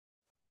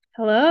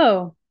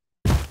Hello.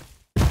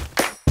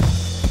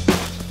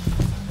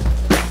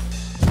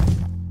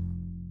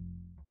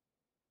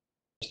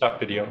 Stop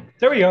video.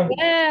 There we go.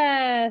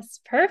 Yes,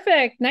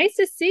 perfect. Nice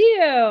to see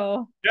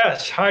you.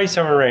 Yes. Hi,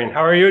 Summer Rain.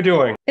 How are you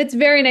doing? It's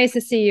very nice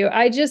to see you.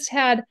 I just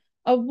had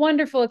a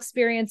wonderful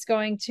experience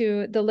going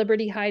to the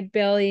Liberty Hyde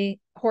Bailey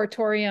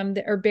Hortorium,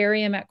 the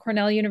herbarium at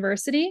Cornell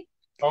University.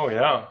 Oh,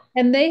 yeah.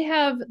 And they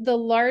have the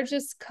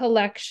largest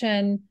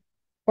collection,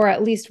 or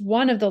at least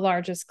one of the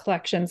largest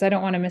collections. I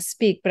don't want to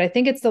misspeak, but I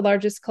think it's the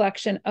largest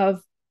collection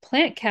of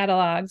plant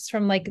catalogs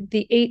from like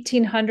the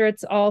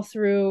 1800s all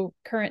through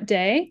current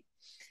day.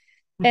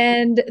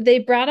 And they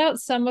brought out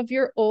some of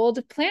your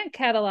old plant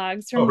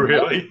catalogs Oh, from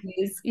really?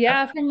 LOGEE'S.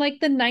 Yeah, from like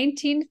the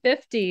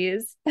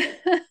 1950s.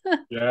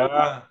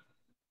 Yeah.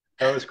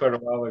 That was quite a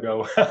while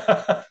ago.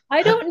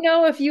 I don't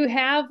know if you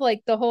have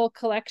like the whole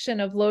collection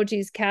of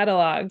LOGEE'S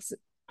catalogs.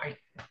 I,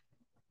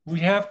 we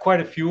have quite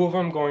a few of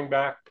them going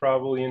back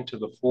probably into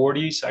the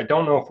 40s. I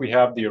don't know if we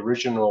have the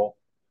original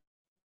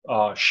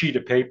sheet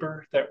of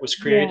paper that was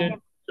Yeah. created.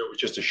 It was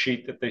just a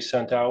sheet that they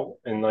sent out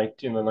in the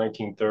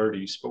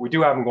 1930s, but we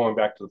do have them going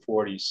back to the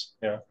 40s.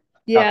 Yeah.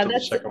 Yeah, After the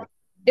that's second.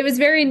 it was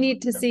very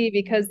neat to see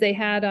because they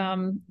had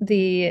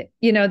they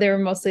were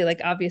mostly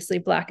like obviously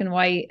black and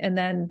white, and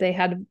then they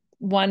had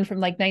one from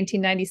like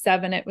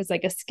 1997. It was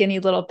like a skinny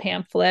little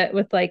pamphlet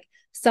with like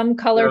some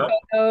color Yeah.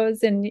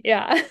 photos, and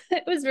yeah,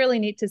 it was really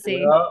neat to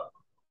see.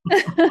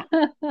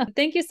 Yeah.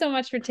 Thank you so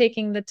much for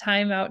taking the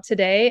time out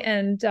today.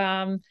 And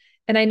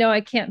I know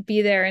I can't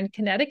be there in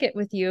Connecticut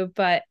with you,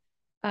 but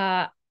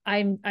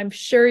I'm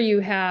sure you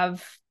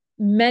have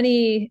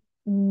many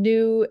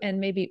new and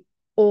maybe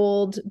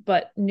old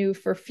but new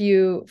for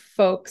few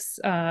folks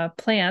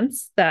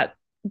plants that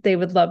they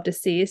would love to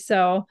see.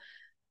 So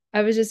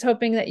I was just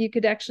hoping that you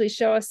could actually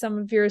show us some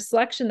of your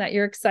selection that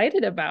you're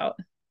excited about.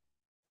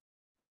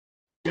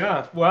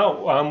 Yeah,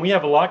 well, we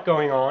have a lot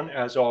going on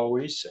as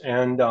always,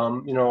 and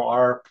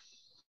our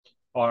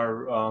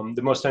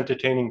the most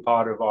entertaining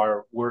part of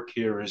our work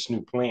here is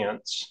new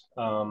plants.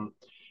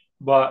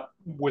 But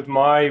with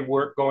my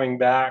work going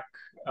back,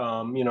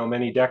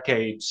 many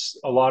decades,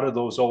 a lot of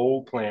those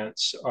old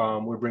plants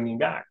we're bringing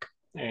back,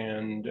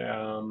 and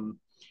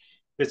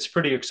it's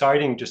pretty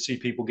exciting to see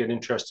people get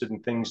interested in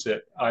things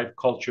that I've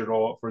cultured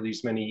all for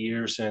these many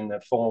years and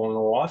have fallen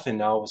off, and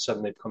now all of a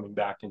sudden they're coming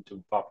back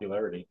into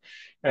popularity.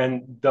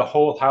 And the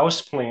whole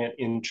houseplant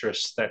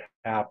interest that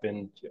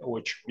happened,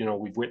 which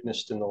we've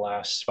witnessed in the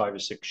last 5 or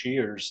 6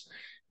 years,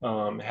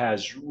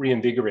 has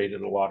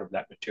reinvigorated a lot of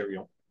that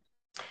material.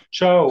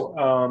 So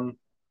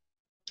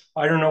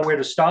I don't know where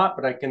to start,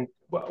 but I can.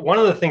 One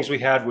of the things we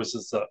had was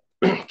the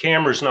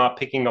camera's not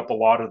picking up a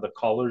lot of the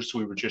colors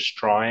we were just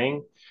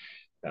trying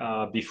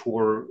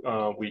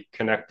before we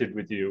connected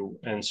with you.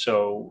 And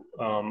so,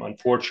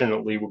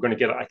 unfortunately, we're going to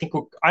get,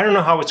 I don't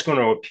know how it's going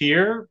to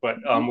appear, but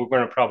we're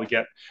going to probably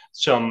get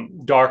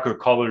some darker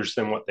colors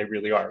than what they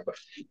really are. But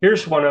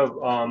here's one of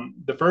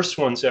the first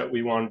ones that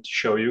we wanted to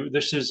show you.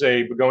 This is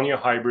a begonia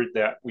hybrid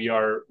that we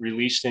are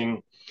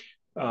releasing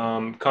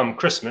come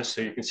Christmas.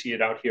 So you can see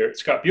it out here.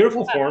 It's got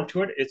beautiful form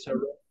to it. It's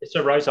a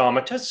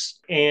rhizomatous,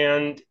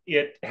 and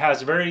it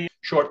has very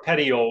short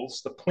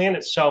petioles. The plant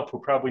itself will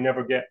probably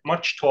never get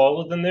much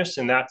taller than this,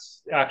 and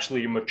that's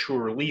actually a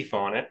mature leaf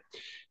on it.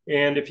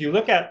 And if you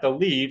look at the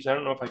leaves, I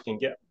don't know if I can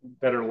get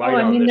better Oh, light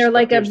I on mean, this, they're but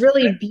like a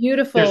really there's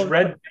beautiful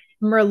red.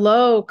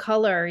 Merlot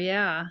color.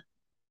 Yeah.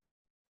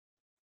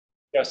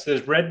 Yes,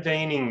 there's red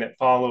veining that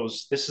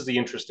follows. This is the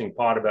interesting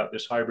part about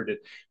this hybrid.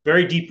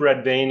 Very deep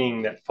red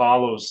veining that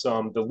follows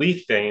the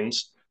leaf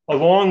veins,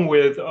 along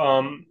with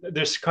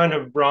this kind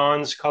of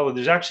bronze color.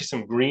 There's actually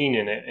some green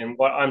in it, and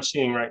what I'm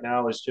seeing right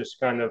now is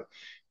just kind of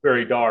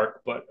very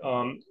dark, but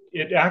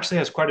it actually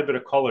has quite a bit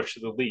of color to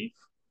the leaf.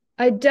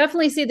 I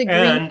definitely see the green.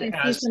 And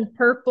I see as some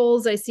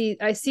purples. I see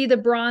the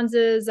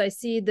bronzes. I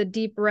see the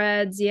deep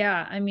reds.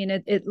 Yeah. I mean,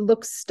 it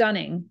looks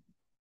stunning.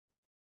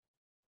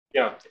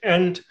 Yeah,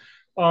 and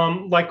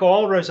like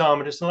all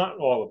rhizomatous, not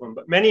all of them,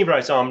 but many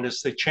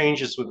rhizomatous, they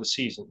changes with the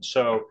season.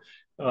 So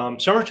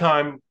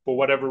summertime, for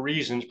whatever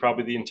reasons,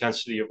 probably the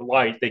intensity of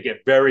light, they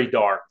get very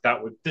dark.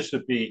 This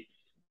would be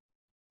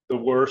the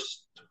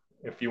worst,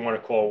 if you want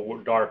to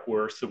call dark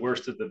worse, the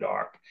worst of the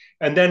dark.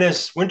 And then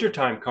as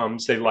wintertime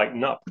comes, they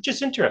lighten up, which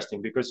is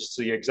interesting because it's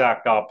the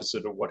exact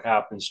opposite of what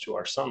happens to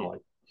our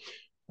sunlight.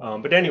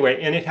 But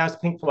anyway, and it has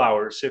pink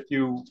flowers. If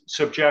you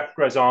subject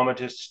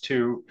rhizomatous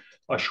to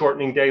a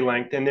shortening day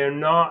length, and they're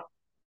not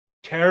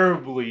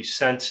terribly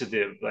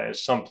sensitive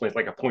as some plants,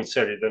 like a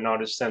poinsettia, they're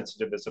not as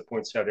sensitive as a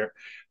poinsettia.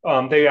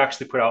 They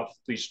actually put out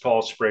these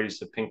tall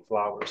sprays of pink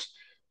flowers.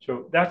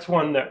 So that's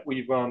one that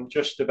we've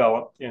just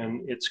developed,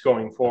 and it's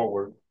going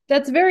forward.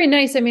 That's very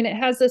nice. I mean, it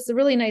has this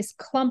really nice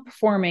clump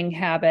forming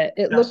habit.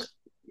 It looks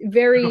Yes,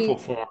 beautiful very,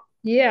 form.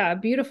 yeah,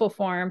 beautiful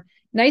form.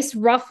 Nice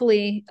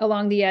ruffly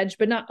along the edge,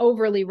 but not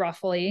overly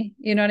ruffly.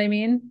 You know what I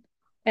mean?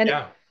 And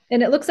Yeah,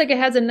 and it looks like it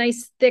has a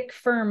nice thick,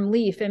 firm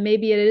leaf. And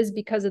maybe it is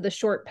because of the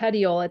short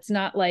petiole. It's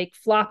not like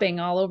flopping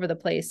all over the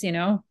place, you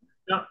know?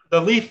 yeah.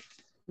 The leaf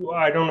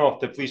I don't know if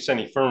the leaf's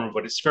any firmer,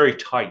 but it's very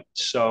tight.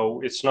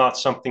 So it's not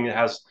something that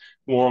has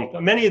long.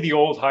 Many of the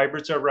old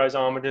hybrids of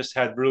rhizomatous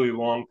had really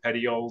long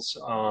petioles.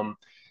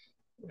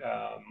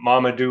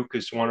 Marmaduke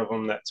is one of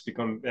them that's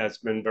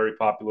been very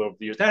popular over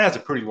the years. That has a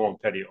pretty long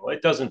petiole.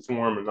 It doesn't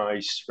form a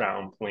nice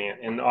round plant,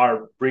 and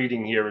our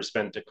breeding here has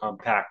been to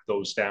compact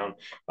those down.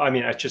 I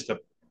mean, that's just a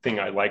thing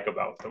I like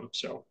about them.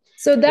 So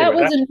So that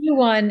anyway, was that's a new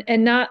one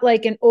and not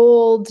like an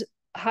old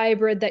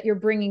hybrid that you're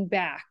bringing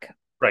back.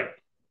 right.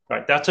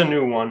 Right, that's a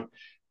new one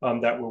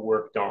that we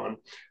worked on.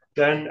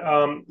 Then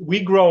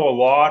we grow a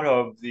lot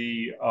of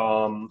the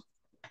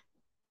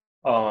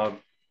uh,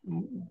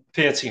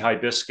 fancy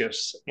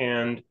hibiscus.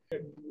 And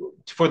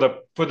for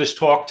this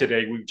talk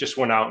today, we just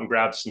went out and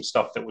grabbed some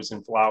stuff that was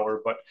in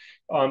flower. But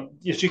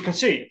as you can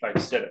see, if I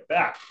set it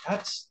back,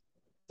 that's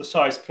the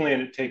size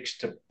plant it takes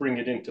to bring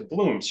it into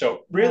bloom.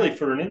 So really, Yeah.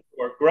 for an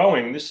indoor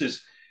growing, this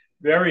is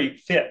very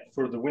fit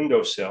for the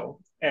windowsill.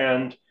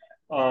 And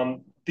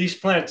these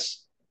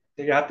plants,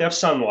 they have to have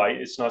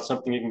sunlight. It's not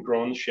something you can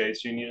grow in the shade,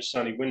 so you need a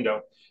sunny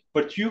window.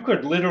 But you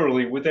could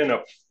literally, within a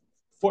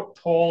foot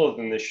taller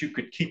than this, you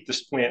could keep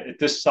this plant at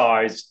this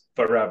size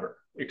forever,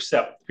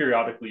 except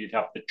periodically you'd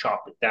have to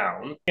chop it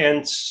down.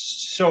 And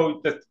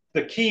so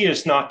the key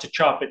is not to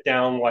chop it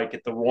down like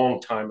at the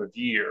wrong time of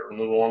year, and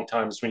the wrong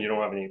time is when you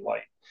don't have any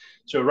light.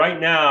 So right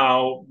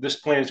now, this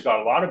plant's got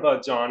a lot of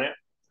buds on it.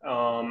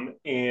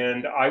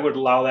 And I would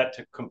allow that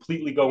to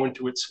completely go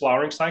into its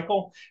flowering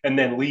cycle and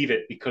then leave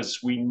it, because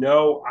we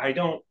know, I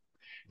don't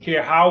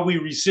care how we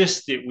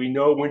resist it, we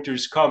know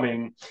winter's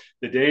coming.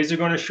 The days are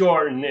going to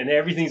shorten and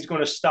everything's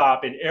going to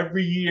stop. And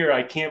every year,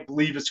 I can't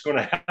believe it's going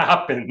to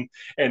happen.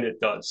 And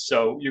it does.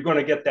 So you're going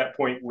to get that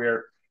point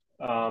where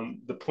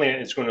the plant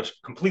is going to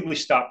completely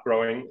stop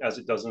growing, as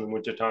it does in the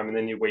wintertime. And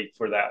then you wait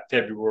for that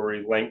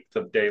February length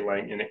of day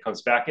length and it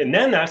comes back. And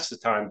then that's the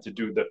time to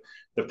do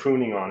the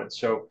pruning on it.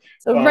 So,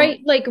 So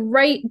right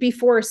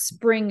before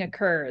spring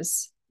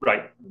occurs.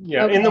 right.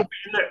 Yeah. Okay.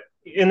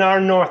 In our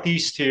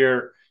Northeast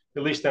here,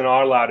 at least in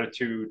our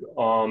latitude,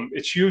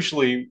 it's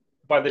usually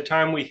by the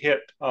time we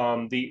hit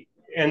the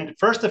end,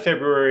 1st of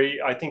February,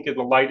 I think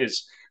the light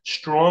is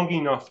strong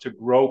enough to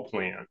grow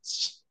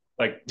plants.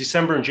 Like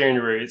December and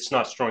January, it's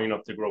not strong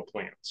enough to grow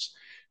plants.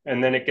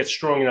 And then it gets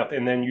strong enough.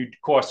 And then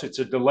of course, it's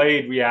a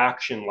delayed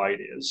reaction, light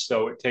is.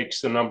 So it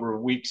takes a number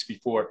of weeks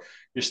before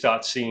you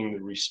start seeing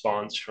the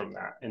response from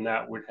that. And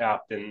that would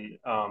happen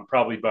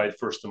probably by the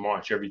 1st of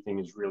March, everything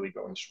is really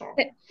going strong.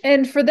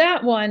 And for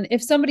that one,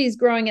 if somebody's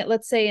growing it,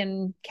 let's say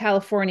in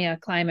California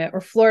climate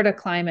or Florida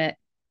climate,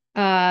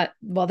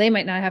 well, they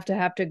might not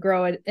have to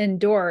grow it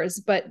indoors,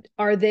 but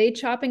are they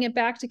chopping it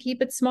back to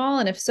keep it small?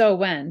 And if so,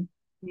 when?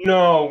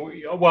 No,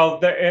 well,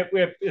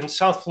 in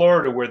South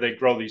Florida, where they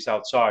grow these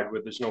outside,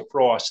 where there's no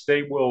frost,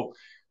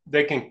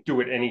 they can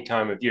do it any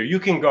time of year. You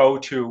can go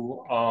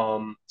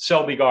to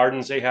Selby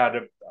Gardens. They have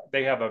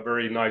a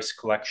very nice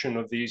collection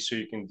of these, so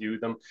you can view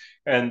them.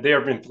 And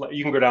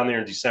you can go down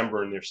there in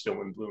December, and they're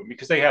still in bloom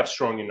because they have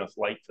strong enough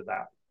light for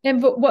that.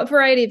 And what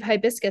variety of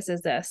hibiscus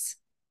is this?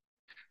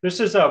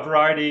 This is a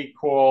variety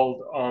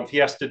called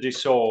Fiesta de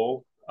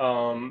Sol,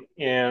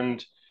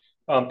 and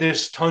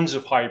there's tons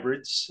of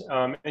hybrids,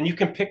 and you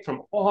can pick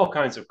from all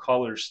kinds of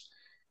colors.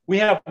 We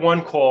have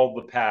one called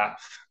the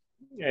Path,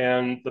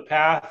 and the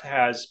Path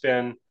has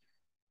been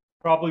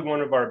probably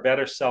one of our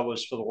better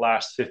sellers for the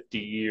last 50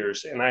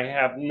 years. And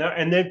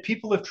then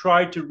people have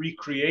tried to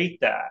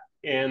recreate that,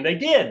 and they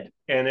did,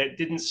 and it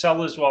didn't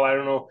sell as well. I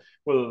don't know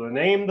whether the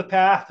name the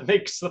Path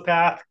makes the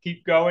path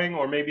keep going,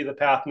 or maybe the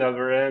path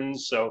never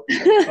ends. So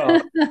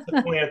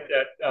the plant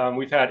that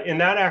we've had, and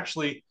that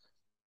actually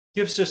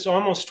gives us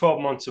almost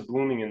 12 months of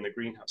blooming in the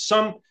greenhouse.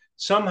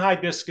 Some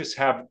hibiscus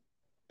have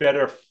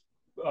better,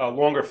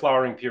 longer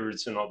flowering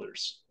periods than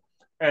others.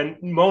 And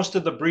most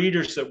of the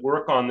breeders that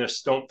work on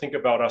this don't think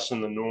about us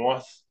in the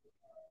north,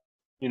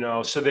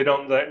 so they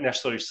don't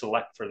necessarily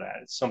select for that.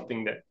 It's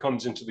something that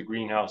comes into the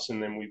greenhouse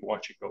and then we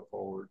watch it go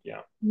forward.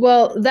 Yeah.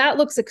 Well, that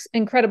looks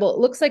incredible. It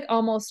looks like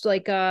almost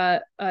like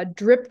a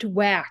dripped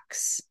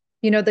wax,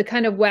 the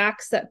kind of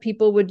wax that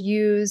people would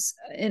use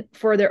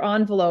for their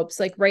envelopes,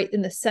 like right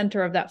in the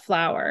center of that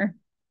flower.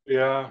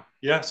 Yeah.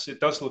 Yes, it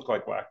does look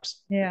like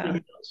wax. Yeah. It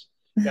really does.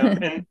 Yeah,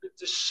 and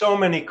there's so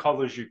many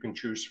colors you can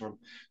choose from.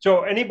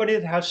 So anybody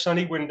that has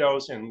sunny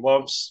windows and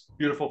loves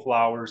beautiful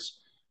flowers,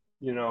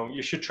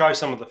 you should try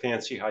some of the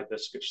fancy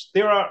hibiscus.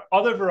 There are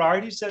other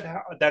varieties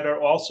that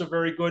are also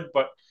very good,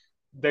 but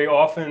they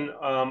often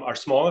are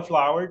smaller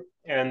flowered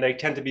and they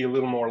tend to be a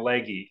little more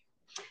leggy.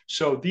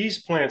 So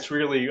these plants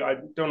really, I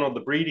don't know, the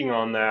breeding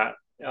on that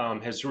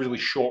has really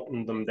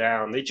shortened them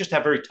down. They just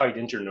have very tight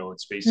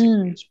internodes,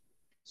 basically.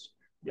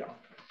 Yeah.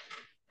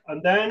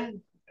 And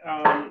then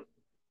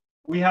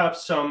we have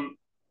some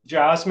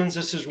jasmines.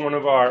 This is one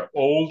of our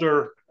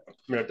older,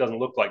 it doesn't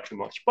look like too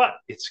much, but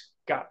it's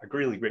got a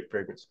really great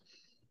fragrance.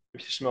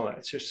 If you smell that,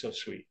 it's just so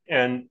sweet.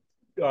 And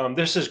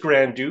this is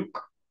Grand Duke,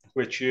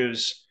 which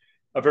is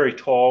a very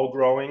tall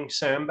growing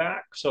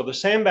sambac. So the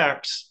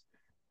sambac's,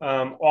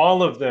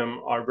 all of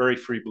them are very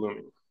free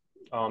blooming.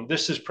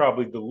 This is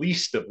probably the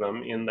least of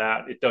them in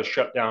that it does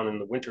shut down in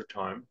the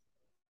wintertime.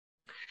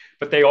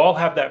 But they all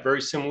have that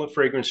very similar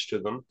fragrance to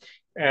them.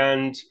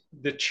 And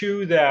the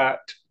two that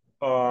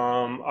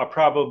are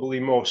probably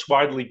most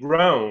widely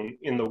grown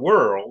in the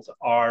world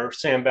are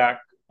Sambac,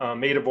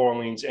 Maid of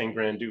Orleans, and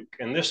Grand Duke.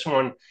 And this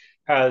one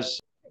has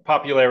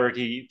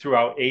popularity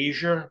throughout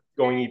Asia,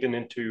 going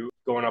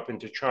up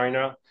into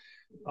China.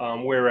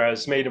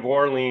 Whereas Maid of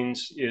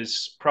Orleans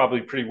is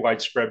probably pretty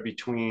widespread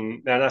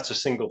between, now that's a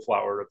single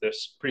flower of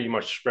this, pretty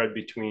much spread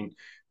between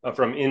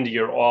from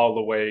India all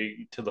the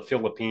way to the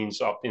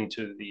Philippines up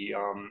into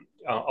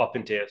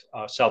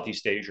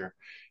Southeast Asia.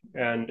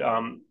 And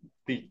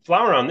the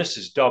flower on this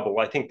is double.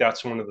 I think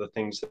that's one of the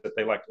things that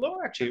they like.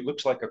 Oh, actually, it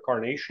looks like a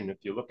carnation if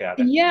you look at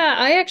it. Yeah,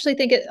 I actually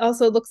think it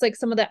also looks like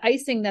some of the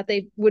icing that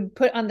they would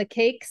put on the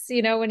cakes,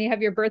 when you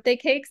have your birthday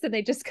cakes and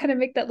they just kind of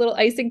make that little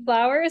icing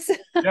flowers.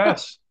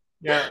 Yes.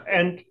 Yeah.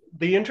 And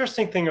the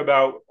interesting thing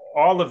about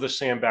all of the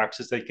sandbacks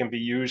is they can be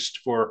used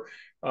for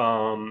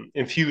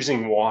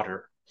infusing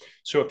water.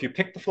 So if you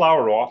pick the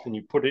flower off and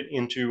you put it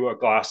into a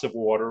glass of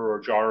water or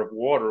a jar of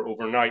water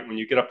overnight, when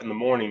you get up in the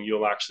morning,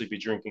 you'll actually be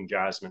drinking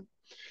jasmine.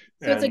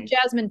 So it's like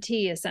jasmine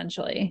tea,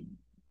 essentially.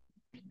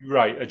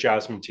 Right, a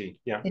jasmine tea.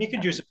 Yeah, you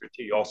could use it for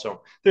tea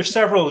also. There's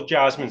several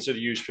jasmines that are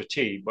used for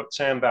tea, but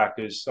sambac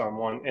is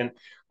one. And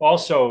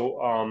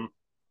also,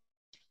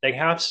 they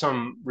have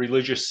some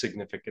religious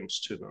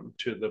significance to them,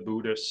 to the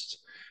Buddhists.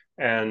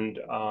 And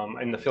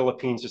in the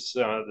Philippines, it's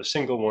the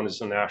single one is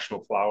the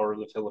national flower of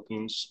the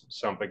Philippines,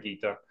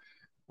 Sampaguita.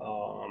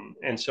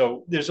 And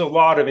so there's a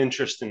lot of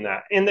interest in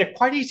that. And they're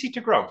quite easy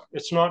to grow.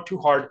 It's not too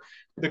hard.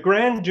 The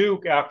Grand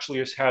Duke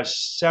actually has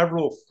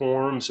several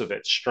forms of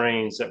it,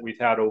 strains that we've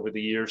had over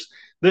the years.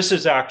 This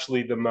is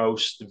actually the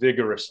most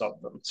vigorous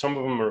of them. Some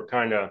of them are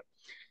kind of,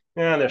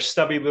 they're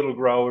stubby little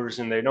growers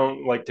and they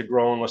don't like to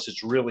grow unless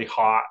it's really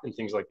hot and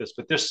things like this.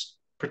 But this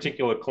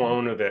particular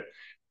clone of it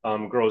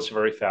grows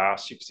very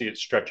fast. You can see it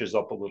stretches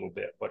up a little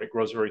bit, but it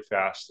grows very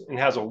fast and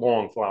has a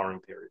long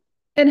flowering period.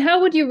 And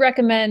how would you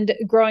recommend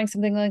growing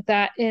something like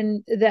that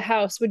in the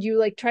house? Would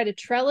you try to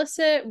trellis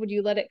it? Would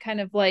you let it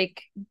kind of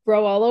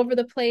grow all over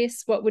the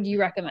place? What would you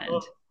recommend?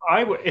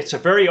 It's a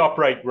very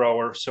upright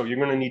grower, so you're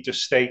going to need to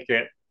stake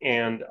it.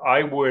 And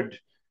I would,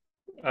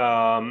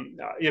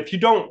 if you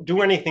don't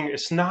do anything,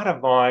 it's not a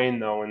vine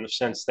though, in the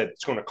sense that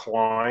it's going to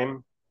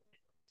climb.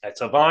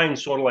 It's a vine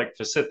sort of like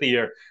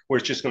Forsythia, where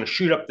it's just going to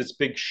shoot up this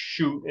big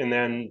shoot and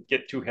then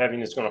get too heavy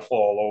and it's going to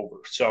fall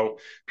over. So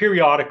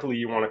periodically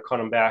you want to cut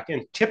them back.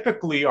 And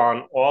typically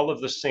on all of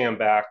the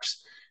sandbacks,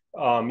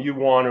 you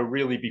want to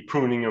really be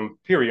pruning them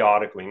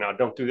periodically. Now,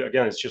 don't do that.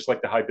 Again, it's just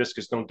like the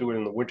hibiscus. Don't do it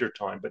in the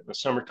wintertime, but in the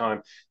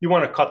summertime, you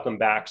want to cut them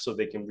back so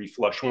they can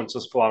reflush once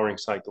this flowering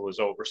cycle is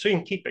over. So you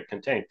can keep it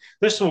contained.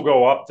 This will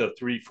go up to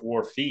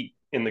 3-4 feet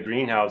in the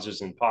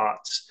greenhouses and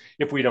pots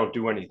if we don't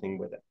do anything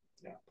with it.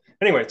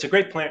 Anyway, it's a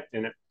great plant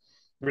and it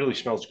really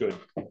smells good.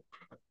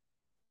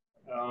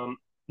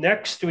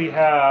 Next we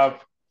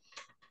have,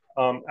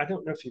 I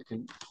don't know if you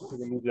can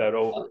move that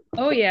over.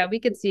 Oh yeah, we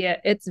could see it.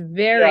 It's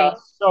very.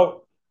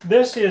 So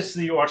this is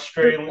the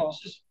Australian,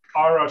 this is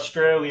our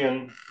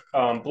Australian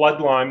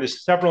bloodlime.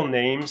 There's several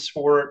names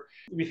for it.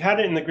 We've had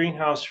it in the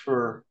greenhouse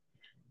for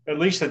at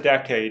least a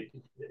decade,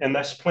 and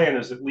this plant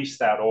is at least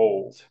that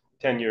old.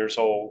 10 years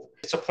old.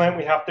 It's a plant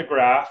we have to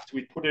graft.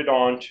 We put it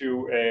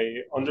onto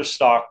a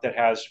understock that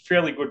has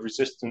fairly good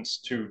resistance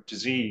to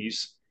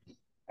disease.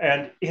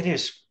 And it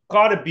has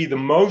got to be the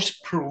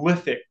most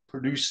prolific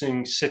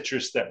producing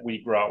citrus that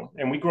we grow.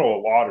 And we grow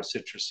a lot of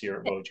citrus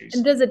here at LOGEE'S.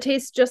 And does it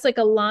taste just like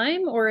a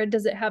lime or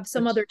does it have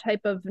some other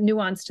type of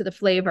nuance to the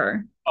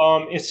flavor?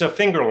 It's a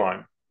finger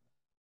lime.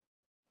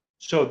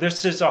 So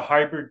this is a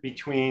hybrid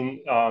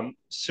between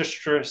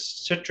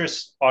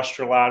Citrus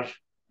australasica,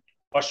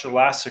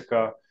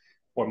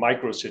 or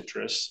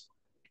microcitrus,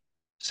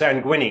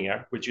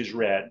 sanguinea, which is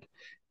red,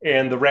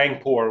 and the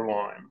Rangpur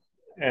lime.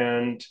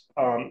 And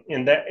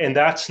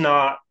that's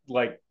not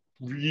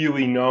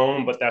really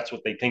known, but that's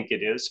what they think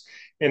it is.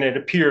 And it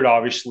appeared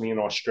obviously in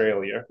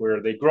Australia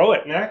where they grow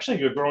it, and actually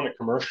they're growing it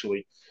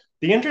commercially.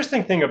 The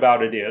interesting thing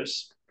about it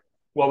is,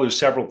 well, there's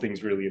several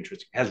things really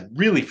interesting. It has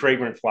really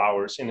fragrant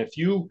flowers, and if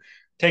you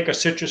take a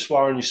citrus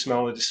flower and you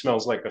smell it, it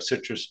smells like a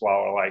citrus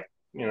flower, like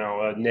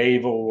a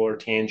navel or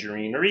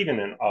tangerine or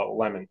even a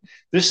lemon.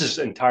 This is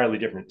entirely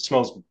different. It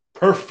smells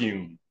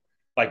perfume,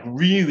 like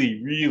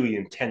really, really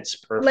intense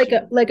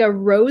perfume. Like a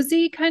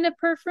rosy kind of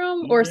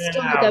perfume, or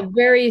still like a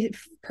very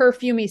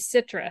perfumey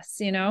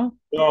citrus, No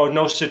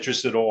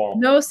citrus at all.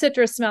 No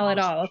citrus smell at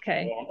all.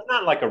 Okay.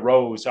 Not like a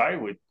rose. I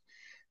would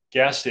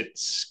guess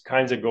it's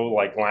kind of go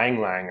like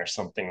lang lang or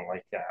something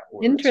like that.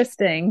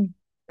 Interesting.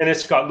 And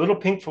it's got little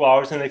pink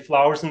flowers, and they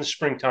flowers in the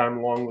springtime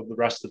along with the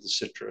rest of the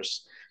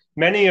citrus.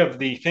 Many of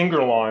the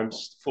finger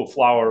limes will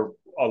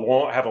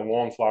have a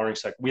long flowering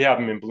cycle. We have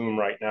them in bloom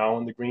right now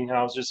in the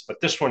greenhouses, but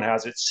this one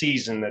has its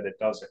season that it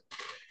does it.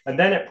 And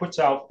then it puts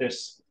out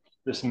this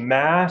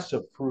mass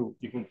of fruit.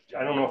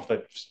 I don't know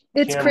if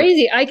it's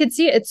crazy. I could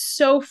see it. It's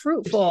so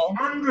fruitful.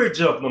 There's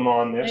hundreds of them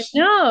on this. I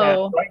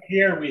know. And right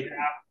here we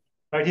have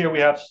Right here we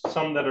have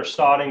some that are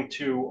starting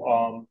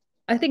to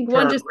I think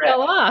one turn just red,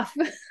 fell off.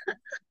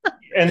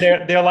 and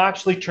they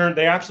actually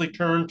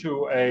turn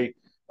to a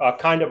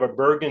kind of a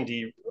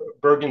burgundy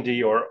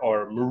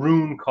or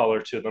maroon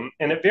color to them,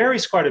 and it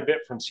varies quite a bit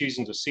from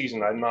season to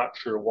season. I'm not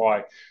sure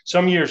why.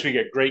 Some years we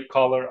get great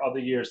color, other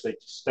years they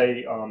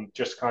stay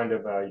just kind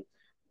of a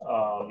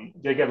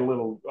they get a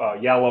little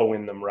yellow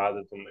in them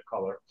rather than the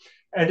color,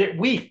 and it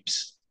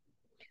weeps.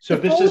 The So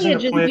this isn't a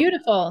foliage is plant.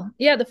 beautiful.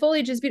 Yeah, the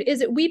foliage is beautiful.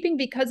 Is it weeping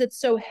because it's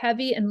so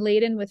heavy and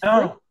laden with fruit?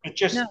 No,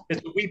 No.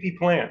 it's a weepy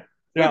plant. Huh.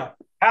 Yeah,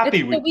 It's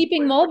happy the weepy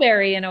weeping plant.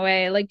 mulberry in a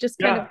way, like just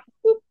kind of Yeah,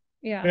 whoop.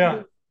 Yeah.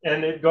 yeah,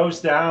 and it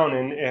goes down.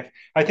 And if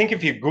I think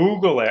if you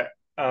Google it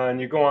and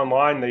you go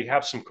online, they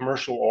have some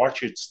commercial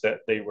orchards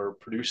that they were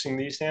producing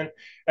these in,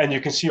 and you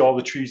can see all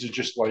the trees are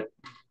just like,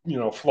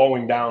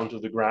 flowing down to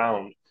the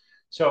ground.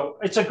 So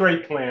it's a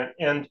great plant.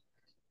 And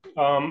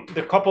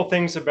the couple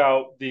things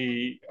about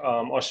the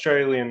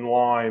Australian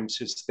limes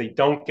is they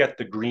don't get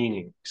the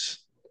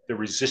greenings. They're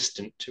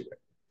resistant to it.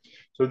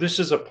 So this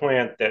is a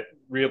plant that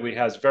really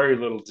has very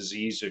little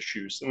disease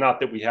issues. Not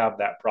that we have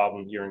that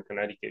problem here in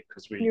Connecticut,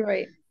 because You're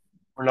right.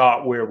 we're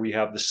not where we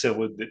have the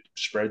psyllid that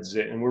spreads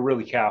it, and we're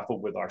really careful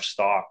with our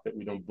stock that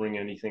we don't bring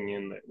anything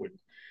in that would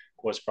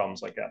cause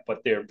problems like that. But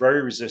they're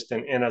very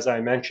resistant, and as I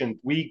mentioned,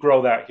 we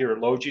grow that here at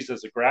LOGEE'S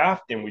as a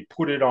graft, and we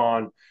put it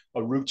on a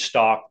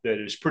rootstock that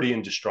is pretty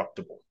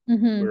indestructible.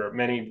 Mm-hmm. Where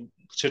many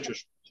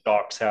citrus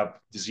stalks have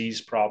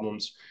disease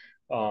problems,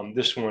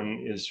 this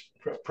one is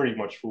pretty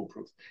much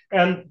foolproof.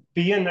 And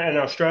being an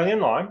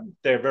Australian lime,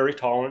 they're very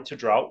tolerant to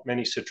drought.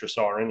 Many citrus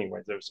are anyway,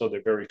 so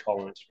they're very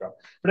tolerant to drought.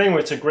 But anyway,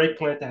 it's a great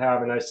plant to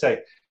have. And I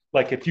say,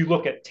 like, if you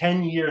look at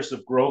 10 years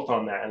of growth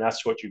on that, and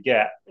that's what you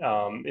get,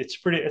 it's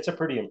a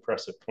pretty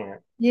impressive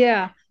plant.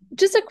 Yeah.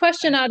 Just a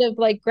question out of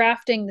like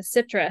grafting the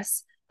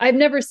citrus. I've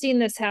never seen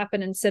this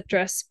happen in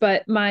citrus,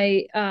 but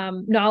my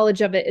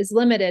knowledge of it is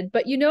limited.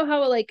 But you know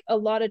how like a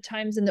lot of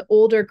times in the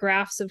older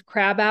grafts of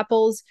crab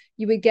apples,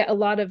 you would get a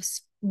lot of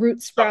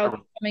root sprouts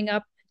coming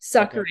up,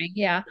 suckering.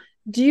 Okay. Yeah.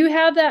 Do you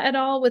have that at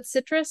all with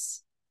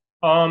citrus?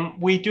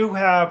 We do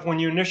have, when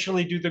you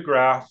initially do the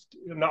graft,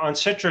 on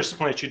citrus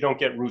plants, you don't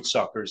get root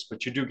suckers,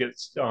 but you do get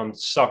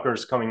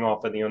suckers coming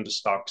off of the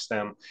understock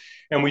stem.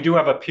 And we do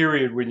have a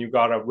period when you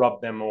got to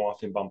rub them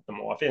off and bump them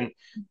off. And,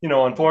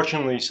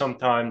 unfortunately,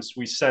 sometimes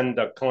we send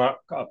a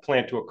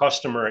plant to a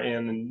customer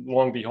and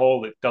lo and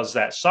behold, it does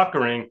that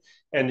suckering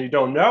and you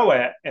don't know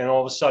it. And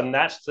all of a sudden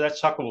that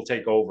sucker will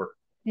take over.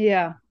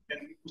 Yeah.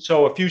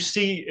 So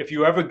if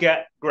you ever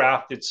get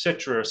grafted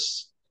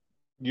citrus,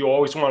 you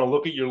always want to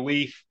look at your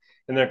leaf.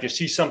 And then if you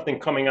see something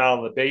coming out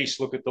of the base,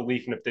 look at the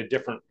leaf. And if they're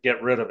different,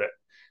 get rid of it.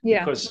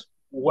 Yeah. Because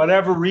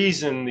whatever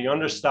reason, the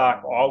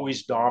understock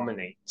always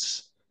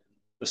dominates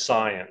the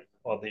scion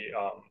or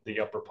the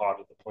upper part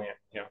of the plant.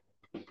 Yeah.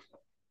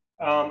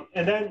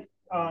 And then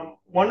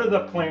one of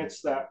the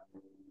plants that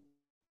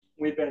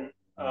we've been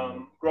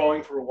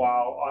growing for a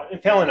while,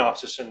 and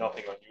Phalaenopsis are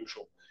nothing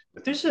unusual,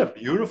 but this is a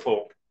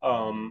beautiful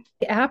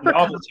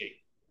novelty.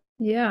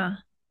 Yeah.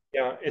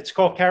 Yeah, it's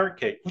called carrot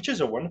cake, which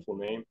is a wonderful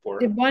name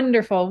for it.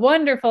 Wonderful,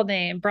 wonderful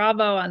name.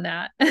 Bravo on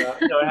that.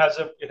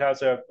 It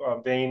has a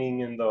veining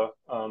in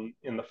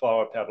the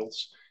flower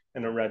petals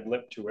and a red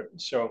lip to it.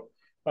 So,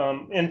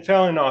 and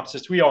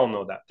Phalaenopsis, we all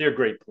know that they're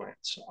great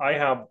plants. I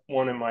have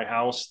one in my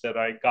house that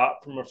I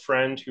got from a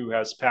friend who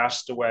has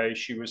passed away.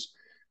 She was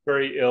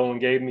very ill and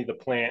gave me the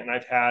plant,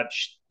 and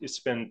it's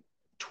been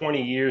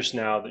 20 years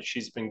now that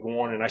she's been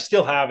gone, and I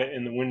still have it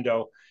in the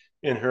window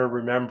in her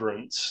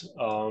remembrance,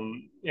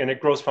 and it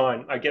grows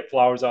fine. I get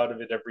flowers out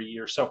of it every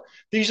year. So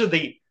these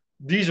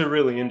are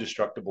really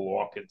indestructible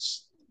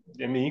orchids.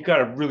 I mean, you got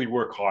to really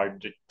work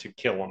hard to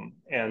kill them.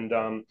 And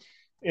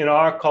in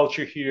our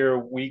culture here,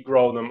 we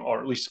grow them, or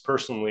at least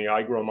personally,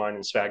 I grow mine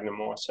in sphagnum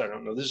moss. I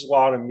don't know. There's a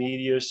lot of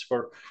medias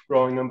for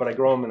growing them, but I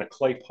grow them in a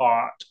clay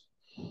pot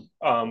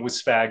with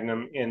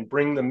sphagnum and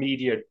bring the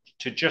media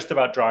to just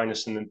about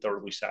dryness and then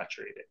thoroughly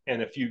saturate it.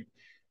 And if you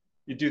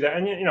do that,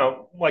 and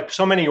like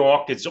so many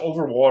orchids,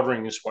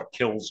 overwatering is what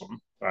kills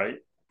them, right?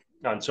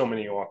 On so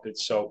many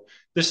orchids. So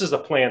this is a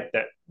plant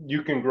that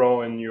you can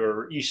grow in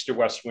your east or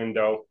west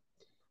window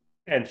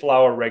and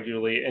flower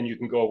regularly, and you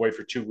can go away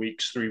for 2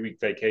 weeks, 3-week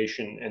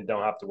vacation, and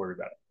don't have to worry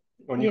about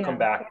it. When you come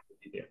back,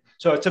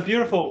 so it's a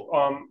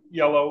beautiful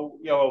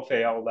yellow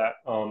phale that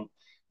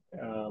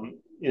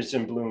is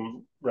in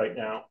bloom right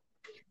now.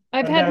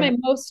 I've had my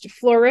most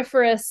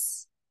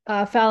floriferous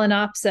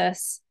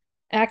Phalaenopsis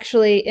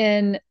actually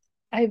in.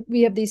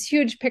 We have these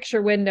huge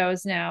picture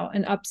windows now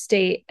in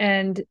upstate,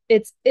 and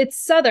it's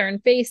southern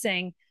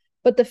facing,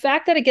 but the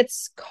fact that it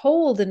gets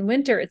cold in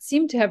winter, it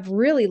seemed to have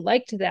really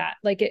liked that.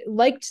 Like it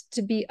liked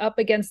to be up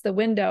against the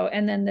window.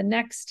 And then the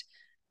next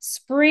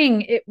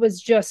spring, it was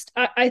just,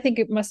 I think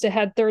it must have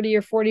had 30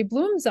 or 40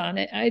 blooms on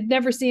it. I'd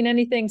never seen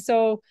anything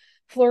so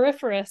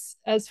floriferous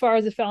as far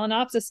as the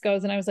Phalaenopsis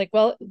goes. And I was like,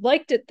 well,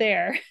 liked it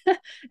there.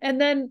 and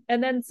then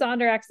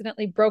Sonder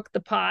accidentally broke the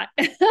pot.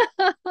 And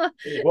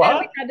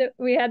What?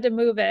 we had to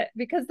move it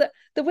because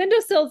the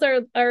windowsills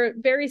are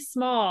very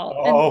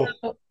small. And Oh,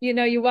 so,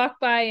 you walk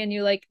by and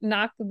you like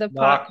knock the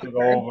pot knocked it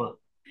over. over.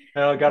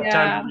 Well, I got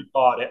time to Yeah.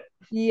 repot it.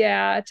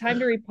 Yeah, time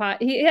to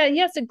repot. He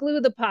has to glue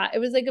the pot. It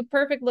was like a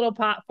perfect little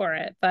pot for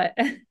it, but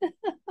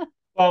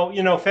Well,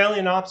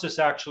 Phalaenopsis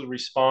actually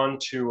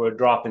respond to a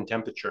drop in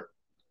temperature.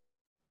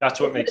 That's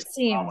what that's what makes it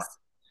them flower. seems.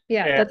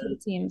 Yeah, And that's what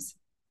it seems.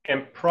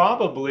 and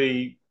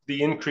probably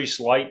the increased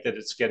light that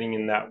it's getting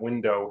in that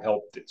window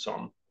helped it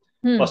some,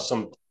 Hmm. plus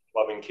some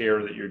loving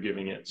care that you're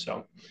giving it.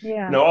 So,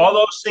 Yeah. all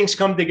those things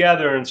come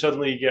together, and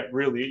suddenly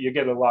you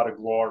get a lot of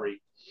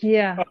glory.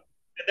 Yeah.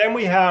 And then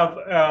we have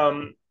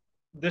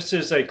this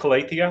is a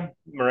Calathea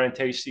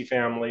Marantacea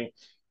family.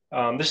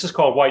 This is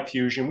called White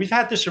Fusion. We've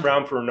had this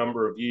around for a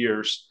number of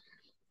years.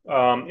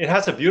 It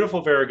has a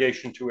beautiful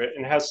variegation to it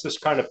and has this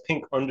kind of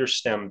pink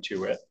understem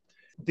to it.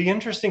 The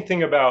interesting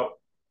thing about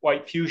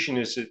White Fusion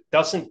is it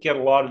doesn't get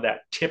a lot of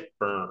that tip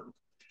burn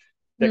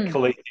that Hmm.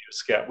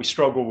 Calatheas get. We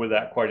struggle with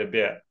that quite a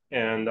bit.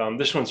 And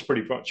this one's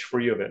pretty much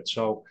free of it.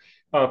 So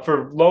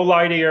for low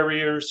light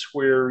areas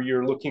where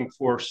you're looking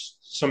for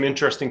some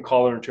interesting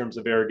color in terms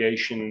of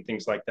irrigation and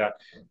things like that,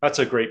 that's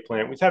a great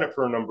plant. We've had it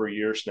for a number of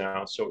years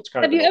now. So it's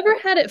kind Have of you an ever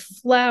open. had it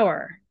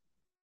flower?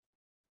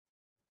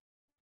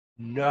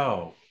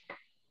 No, I've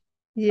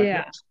never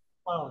Yeah. seen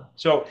flower.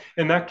 So,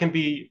 and that can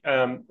be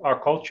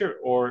our culture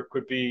or it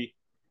could be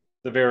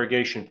the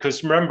variegation.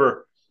 Because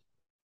remember,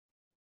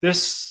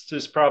 this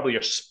is probably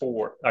a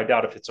sport. I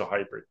doubt if it's a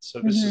hybrid.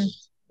 So this is Hmm.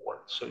 a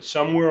sport. So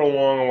somewhere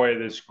along the way,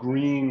 this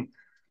green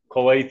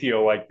calathea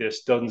like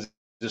this doesn't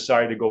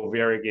decide to go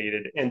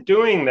variegated. And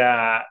doing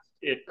that,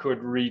 it could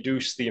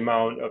reduce the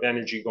amount of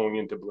energy going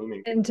into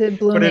blooming. Into But it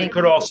blooming.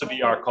 could also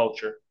be our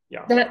culture.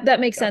 Yeah. That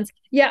makes Yeah. sense.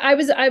 Yeah,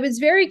 I was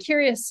very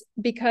curious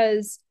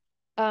because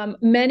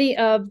many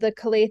of the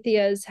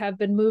calatheas have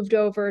been moved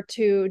over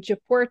to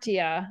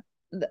Japortia,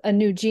 a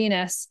new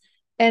genus,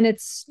 and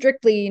it's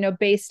strictly,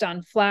 based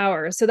on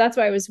flowers. So that's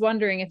why I was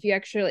wondering if you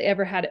actually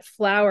ever had it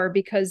flower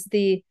because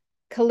the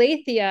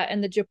calathea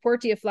and the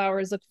Japortia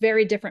flowers look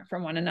very different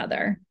from one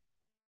another.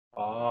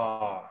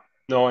 Ah,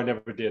 no, I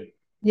never did.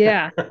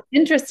 Yeah.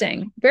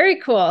 Interesting. Very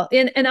cool.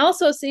 And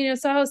also, so,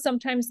 so how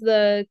sometimes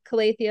the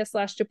Calathea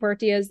slash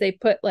Deportias, they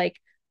put like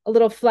a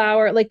little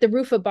flower, like the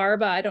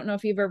Rufa-barba. I don't know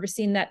if you've ever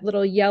seen that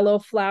little yellow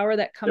flower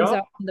that comes Yeah.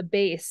 out from the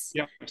base.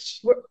 Yeah.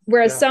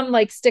 Whereas Yeah. some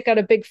like stick out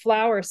a big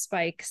flower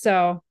spike.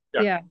 So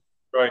Yeah. yeah.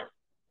 Right.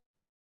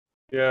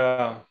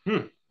 Yeah.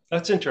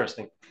 That's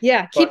interesting.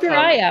 Yeah. Keep But your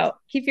eye out.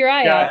 Keep your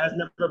eye yeah, out. it has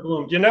never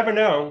bloomed. You never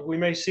know. We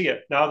may see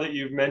it. Now that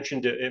you've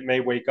mentioned it, it may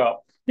wake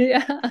up.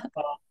 Yeah.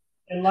 Uh,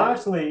 and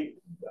lastly,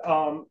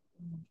 um,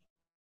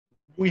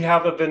 we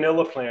have a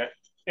vanilla plant,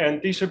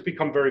 and these have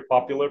become very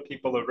popular.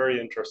 People are very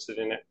interested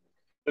in it.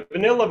 The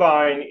vanilla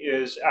vine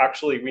is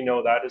actually, we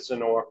know that is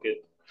an orchid,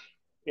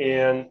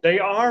 and they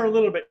are a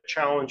little bit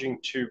challenging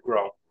to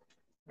grow.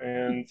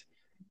 And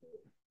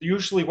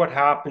usually, what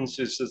happens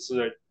is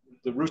that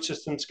the root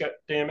systems get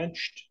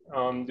damaged,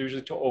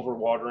 usually to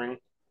overwatering,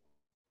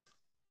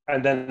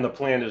 and then the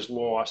plant is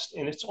lost.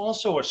 And it's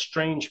also a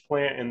strange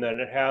plant in that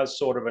it has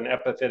sort of an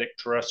epiphytic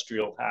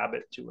terrestrial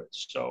habit to it.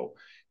 So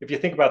if you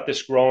think about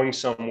this growing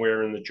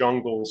somewhere in the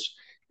jungles,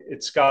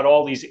 it's got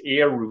all these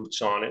air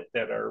roots on it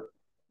that are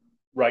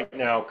right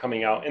now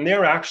coming out, and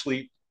they're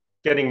actually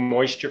getting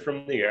moisture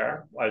from the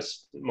air,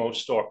 as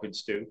most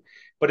orchids do.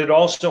 But it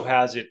also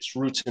has its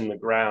roots in the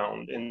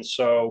ground, and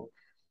so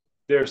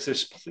there's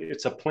this.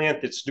 It's a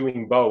plant that's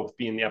doing both,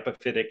 being the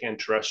epiphytic and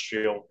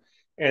terrestrial,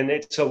 and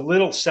it's a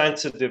little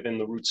sensitive in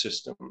the root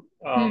system.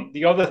 Hmm.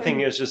 The other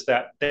thing is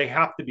that they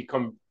have to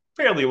become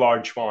fairly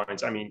large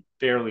vines. I mean,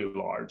 fairly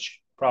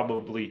large,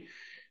 probably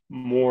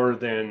more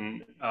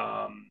than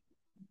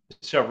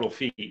several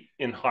feet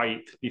in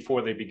height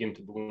before they begin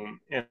to bloom.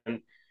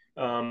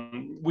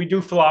 And we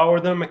do flower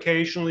them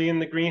occasionally in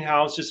the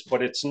greenhouses,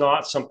 but it's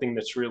not something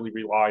that's really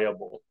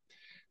reliable.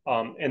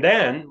 And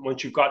then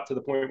once you've got to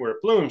the point where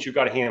it blooms, you've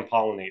got to hand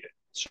pollinate it.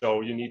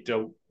 So you need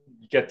to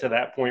get to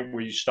that point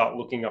where you start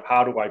looking up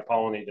how do I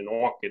pollinate an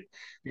orchid,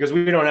 because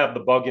we don't have the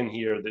bug in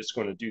here that's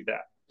going to do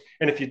that.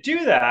 And if you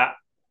do that,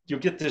 you'll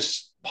get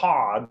this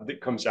pod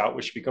that comes out,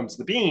 which becomes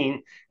the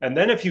bean. And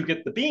then if you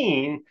get the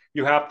bean,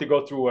 you have to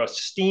go through a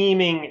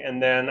steaming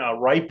and then a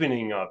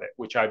ripening of it,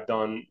 which I've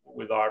done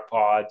with our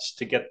pods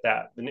to get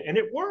that. And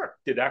it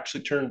worked. It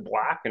actually turned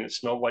black and it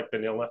smelled like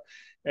vanilla.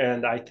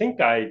 And I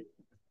think I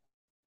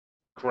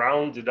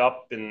ground it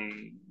up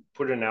and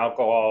put in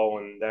alcohol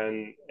and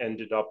then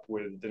ended up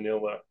with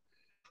vanilla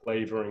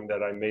flavoring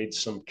that I made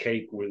some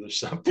cake with or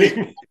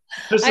something.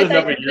 This is I a thought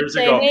number you of were years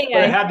gonna say, ago, hey,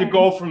 but I had to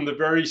go from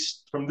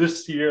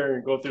this year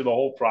and go through the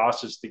whole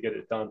process to get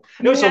it done.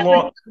 It you was a had like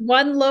long,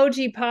 one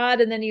Logie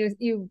pod and then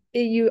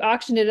you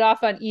auctioned it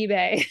off on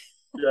eBay.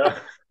 yeah,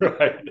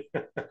 right.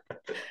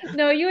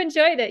 No, you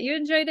enjoyed it. You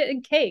enjoyed it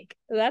in cake.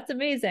 That's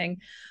amazing.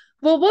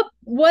 Well,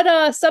 what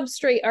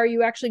substrate are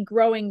you actually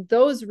growing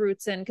those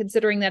roots in,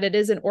 considering that it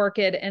is an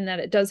orchid and that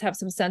it does have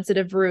some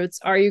sensitive roots?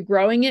 Are you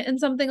growing it in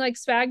something like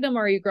sphagnum,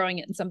 or are you growing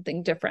it in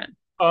something different?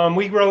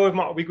 We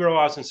grow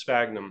ours in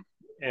sphagnum,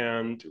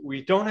 and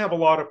we don't have a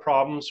lot of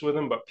problems with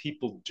them, but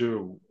people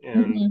do.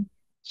 And Mhm.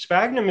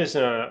 sphagnum is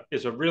a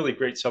really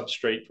great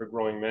substrate for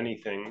growing many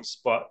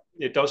things, but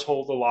it does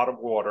hold a lot of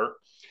water,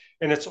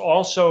 and it's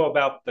also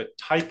about the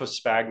type of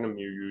sphagnum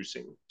you're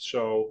using.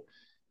 So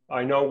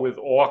I know with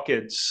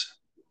orchids,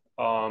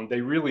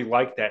 they really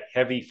like that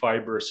heavy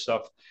fibrous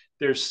stuff.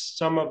 There's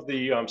some of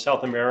the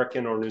South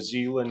American or New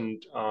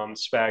Zealand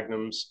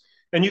sphagnums,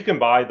 and you can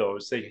buy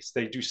those.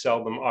 They do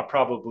sell them. Are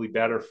probably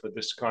better for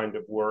this kind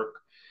of work.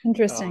 Um,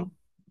 Interesting.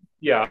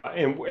 yeah,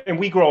 and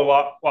we grow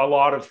a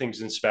lot of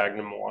things in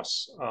sphagnum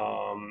moss,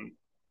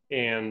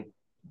 and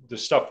the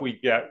stuff we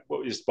get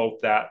is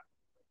both that,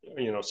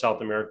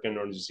 South American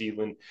or New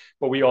Zealand,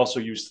 but we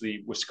also use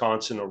the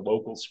Wisconsin or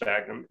local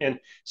sphagnum. And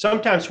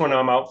sometimes when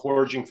I'm out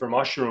foraging for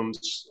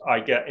mushrooms, I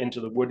get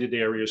into the wooded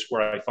areas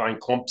where I find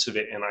clumps of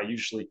it, and I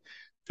usually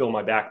fill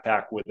my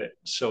backpack with it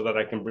so that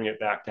I can bring it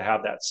back to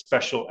have that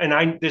special.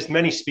 And there's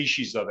many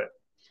species of it.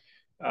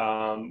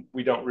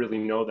 We don't really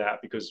know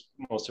that because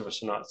most of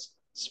us are not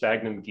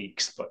sphagnum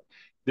geeks, but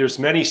there's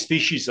many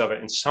species of it,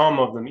 and some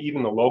of them,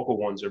 even the local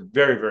ones, are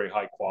very, very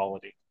high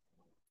quality.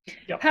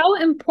 Yep. How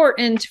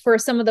important for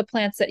some of the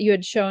plants that you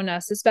had shown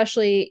us,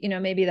 especially,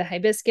 maybe the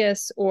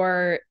hibiscus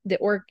or the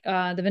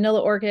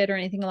vanilla orchid or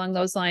anything along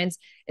those lines,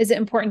 is it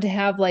important to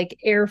have like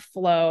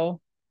airflow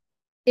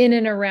in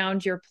and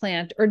around your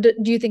plant, or do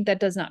you think that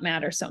does not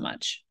matter so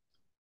much?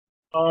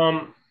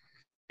 Um,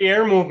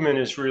 Air movement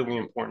is really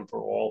important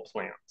for all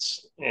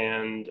plants,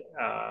 and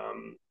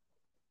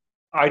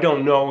I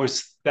don't know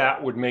if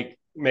that would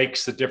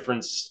makes the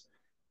difference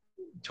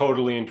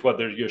totally into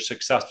whether you're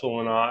successful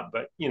or not.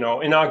 But in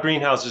our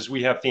greenhouses,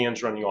 we have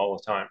fans running all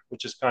the time,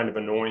 which is kind of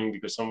annoying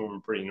because some of them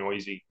are pretty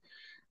noisy.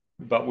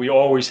 But we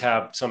always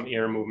have some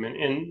air movement,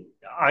 and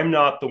I'm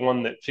not the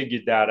one that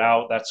figured that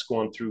out. That's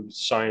going through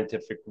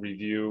scientific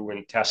review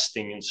and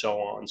testing and so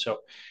on. So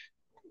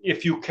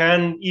if you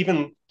can,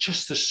 even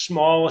just the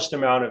smallest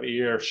amount of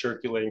air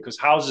circulating, because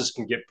houses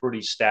can get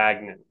pretty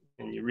stagnant,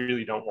 and you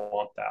really don't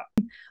want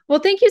that. Well,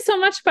 thank you so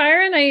much,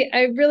 Byron.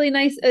 I really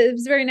nice. It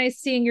was very nice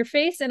seeing your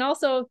face and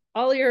also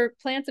all your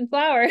plants and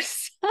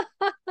flowers.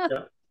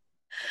 Yeah,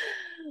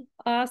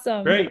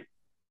 Awesome. great.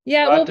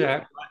 Yeah. Glad Well,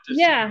 to see you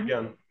yeah.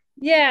 again.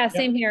 Yeah. Yeah.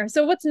 Same here.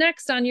 So what's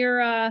next on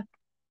your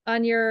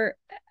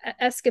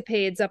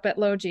escapades up at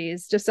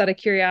LOGEE'S, just out of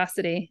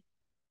curiosity?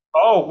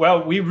 Oh,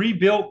 well, we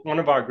rebuilt one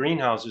of our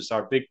greenhouses,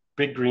 our big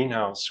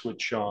greenhouse,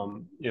 which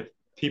if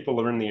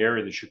people are in the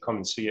area, they should come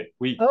and see it.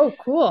 We Oh,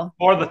 cool.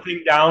 tore the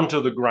thing down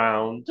to the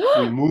ground.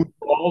 We moved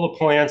all the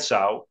plants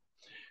out,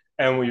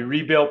 and we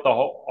rebuilt the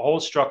whole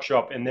structure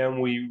up, and then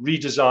we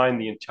redesigned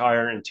the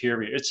entire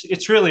interior.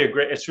 It's really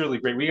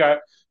great. We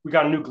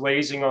got new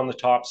glazing on the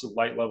top, so the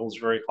light level is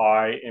very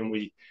high, and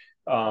we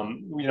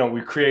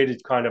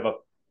created kind of a.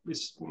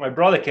 My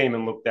brother came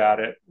and looked at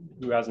it,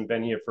 who hasn't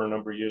been here for a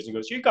number of years, and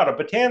goes, "You got a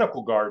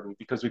botanical garden,"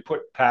 because we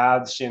put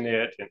paths in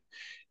it, and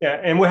yeah,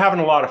 and we're having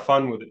a lot of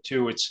fun with it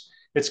too.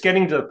 It's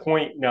getting to the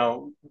point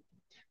now.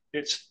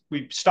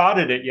 We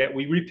started it yet.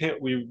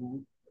 We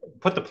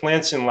put the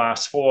plants in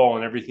last fall,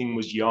 and everything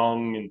was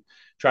young and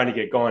trying to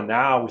get going.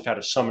 Now we've had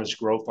a summer's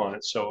growth on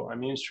it, so I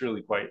mean it's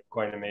really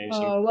quite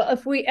amazing. Oh, well,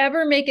 if we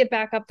ever make it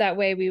back up that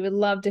way, we would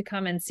love to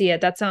come and see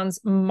it. That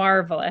sounds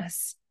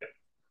marvelous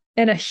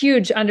and a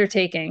huge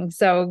undertaking.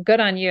 So good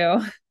on you.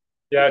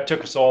 Yeah, it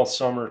took us all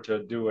summer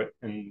to do it,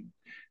 and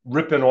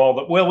ripping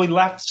we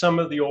left some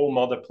of the old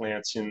mother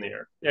plants in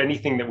there.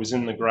 Anything that was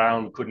in the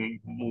ground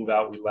couldn't move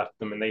out. We left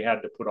them, and they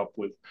had to put up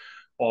with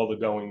all the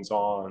goings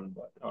on.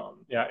 But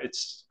yeah,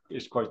 it's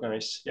quite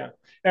nice. Yeah,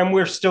 and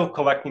we're still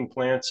collecting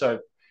plants.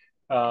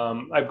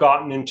 I've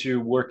gotten into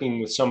working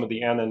with some of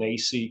the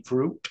Ananaceae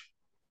fruit,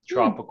 Hmm.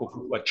 tropical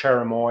fruit like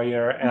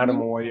cherimoya, Mhm.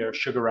 anamoya,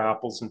 sugar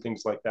apples, and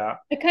things like that.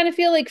 I kind of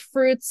feel like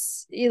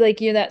fruits, like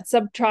that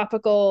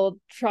subtropical,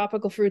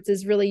 tropical fruits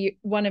is really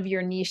one of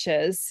your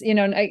niches,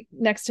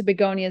 next to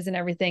begonias and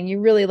everything.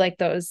 You really like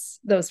those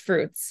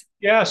fruits.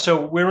 Yeah,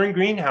 so we're in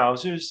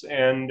greenhouses,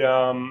 and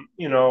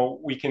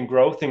we can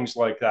grow things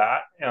like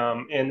that,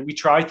 and we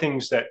try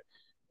things that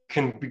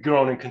can be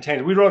grown in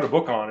containers. We wrote a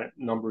book on it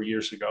a number of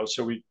years ago,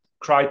 so we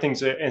tried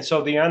things, and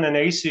so the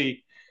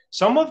Ananaceae,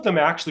 some of them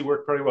actually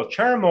work pretty well.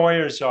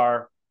 Cherimoyas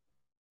are,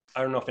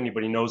 I don't know if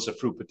anybody knows the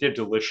fruit, but they're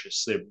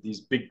delicious. They're these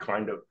big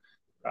kind of,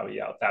 oh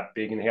yeah, that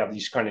big, and they have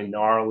these kind of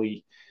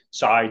gnarly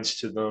sides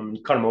to them.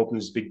 You cut them open,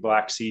 as big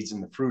black seeds,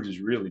 and the fruit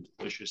is really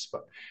delicious.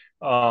 But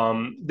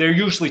they're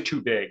usually too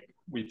big.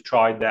 We've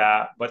tried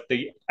that, but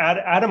the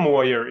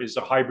Adamoya is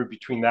a hybrid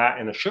between that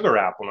and a sugar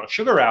apple. Now,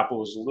 sugar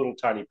apple is a little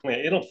tiny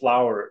plant. It'll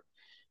flower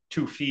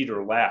 2 feet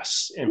or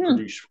less and Hmm.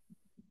 produce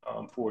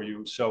for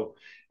you. So,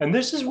 and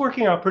this is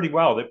working out pretty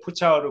well. It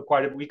puts out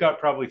quite a. We got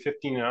probably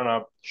 15 on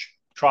a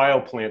trial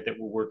plant that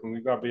we're working.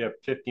 We probably have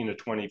 15 to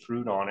 20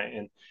 fruit on it,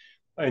 and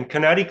In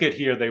Connecticut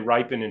here, they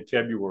ripen in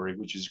February,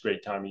 which is a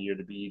great time of year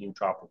to be eating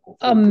tropical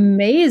fruit.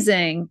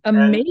 Amazing, And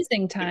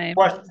amazing time.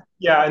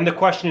 yeah, and the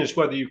question is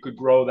whether you could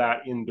grow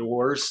that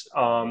indoors.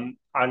 And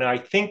I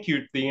think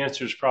the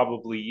answer is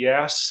probably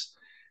yes,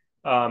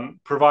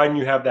 providing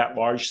you have that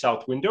large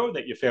south window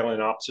that your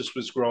Phalaenopsis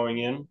was growing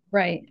in,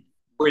 Right.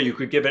 where you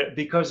could give it,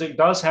 because it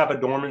does have a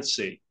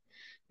dormancy.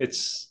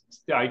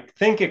 I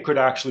think it could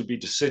actually be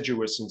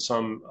deciduous in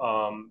some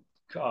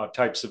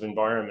types of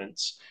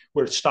environments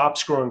where it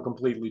stops growing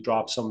completely,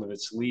 drops some of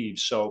its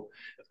leaves. So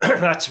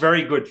that's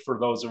very good for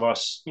those of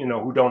us,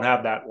 who don't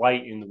have that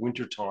light in the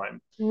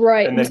wintertime.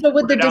 Right. And then So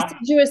would put the it out.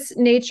 deciduous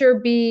nature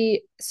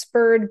be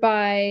spurred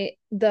by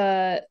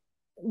the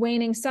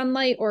waning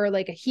sunlight or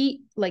like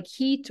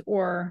heat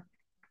or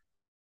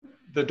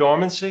The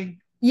dormancy.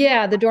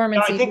 yeah, the Yeah, I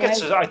dormancy. think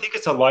it's Why? I think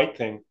it's a light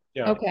thing.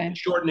 Yeah, Okay.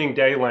 shortening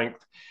day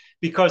length,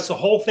 because the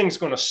whole thing's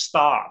going to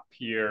stop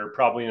here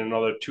probably in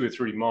another 2 or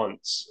 3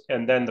 months,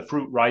 and then the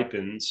fruit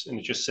ripens and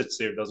it just sits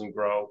there, doesn't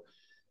grow.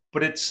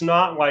 But it's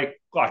not like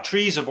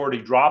trees have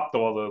already dropped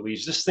all the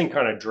leaves. This thing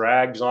kind of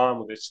drags on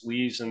with its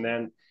leaves, and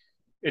then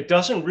it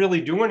doesn't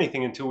really do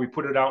anything until we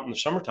put it out in the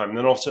summertime. And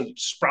then all of a sudden it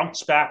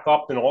sprouts back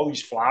up, and all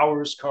these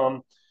flowers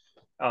come.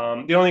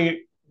 The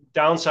only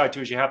downside to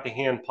it is you have to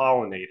hand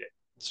pollinate it.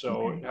 So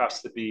Okay. it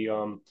has to be,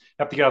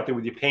 have to get out there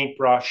with your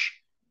paintbrush.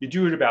 You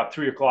do it about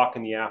 3 o'clock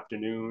in the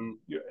afternoon.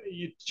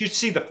 You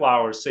see the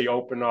flowers, say,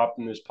 open up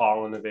and there's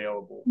pollen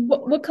available.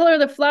 What color are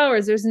the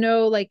flowers? There's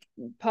no like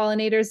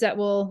pollinators that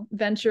will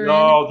venture in.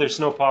 No,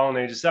 there's no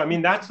pollinators. I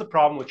mean, that's the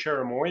problem with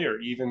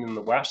cherimoya. Even in the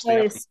West, they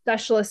Probably have a to.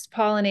 specialist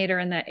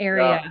pollinator in that Yeah,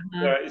 area.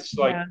 Huh? yeah. It's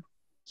like Yeah.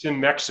 it's in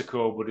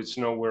Mexico, but it's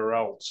nowhere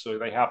else. So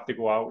they have to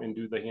go out and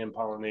do the hand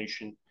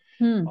pollination.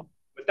 Hmm.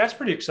 But that's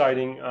pretty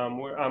exciting.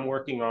 I'm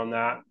working on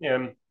that,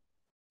 and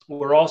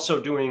we're also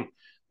doing.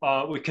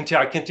 I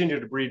continue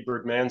to breed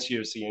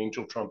Bergmansias, the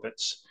angel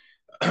trumpets,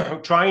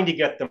 trying to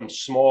get them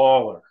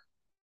smaller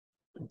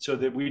so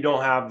that we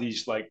don't have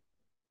these like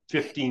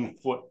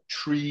 15-foot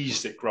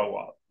trees that grow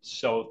up.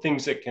 So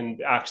things that can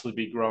actually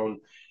be grown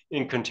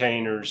in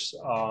containers,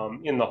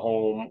 in the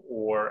home,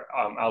 or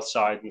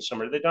outside in the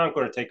summer. They're not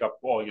going to take up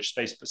all your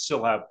space, but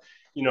still have,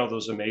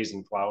 those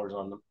amazing flowers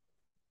on them.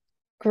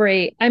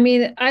 Great. I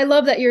mean, I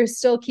love that you're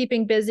still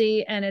keeping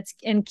busy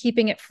and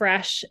keeping it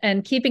fresh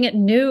and keeping it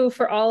new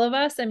for all of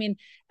us. I mean,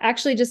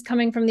 actually just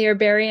coming from the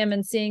herbarium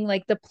and seeing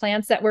like the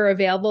plants that were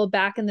available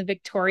back in the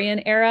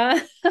Victorian era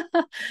and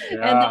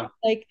then Yeah.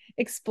 like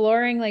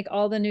exploring like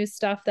all the new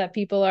stuff that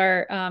people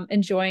are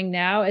enjoying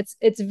now.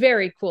 It's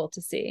very cool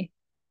to see.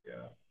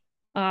 Yeah.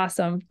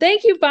 Awesome.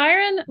 Thank you,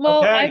 Byron. Well,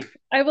 Okay.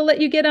 I will let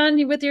you get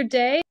on with your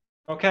day.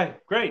 Okay.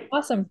 Great.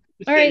 Awesome.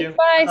 Good to All see right. you.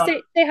 Bye.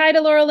 Bye. Say hi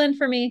to Laura Lynn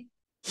for me.